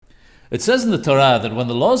It says in the Torah that when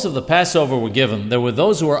the laws of the Passover were given, there were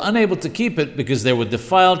those who were unable to keep it because they were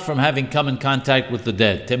defiled from having come in contact with the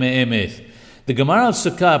dead. Temei Emeth. The Gemara of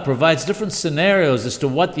Sukkah provides different scenarios as to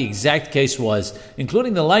what the exact case was,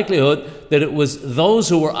 including the likelihood that it was those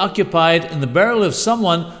who were occupied in the burial of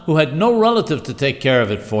someone who had no relative to take care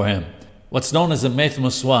of it for him, what's known as a meth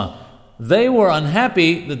muswa. They were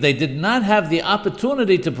unhappy that they did not have the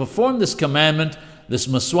opportunity to perform this commandment, this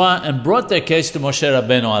muswa, and brought their case to Moshe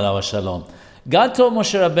Rabbeinu alav shalom. God told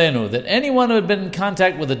Moshe Rabbeinu that anyone who had been in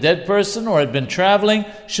contact with a dead person or had been traveling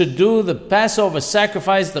should do the Passover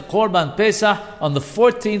sacrifice, the Korban Pesach, on the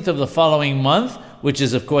 14th of the following month, which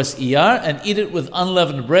is of course Iyar, and eat it with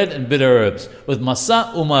unleavened bread and bitter herbs, with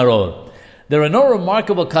masa umaror. There are no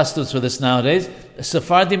remarkable customs for this nowadays.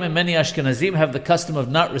 Sephardim and many Ashkenazim have the custom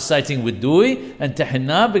of not reciting Widui and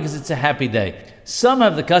Tehina because it's a happy day. Some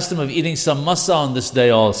have the custom of eating some masa on this day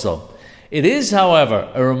also. It is, however,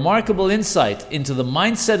 a remarkable insight into the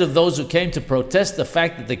mindset of those who came to protest the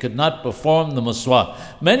fact that they could not perform the muswa.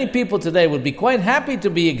 Many people today would be quite happy to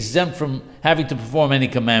be exempt from having to perform any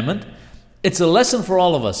commandment. It's a lesson for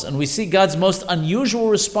all of us, and we see God's most unusual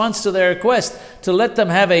response to their request to let them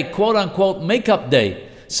have a quote-unquote make-up day,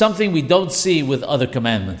 something we don't see with other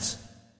commandments.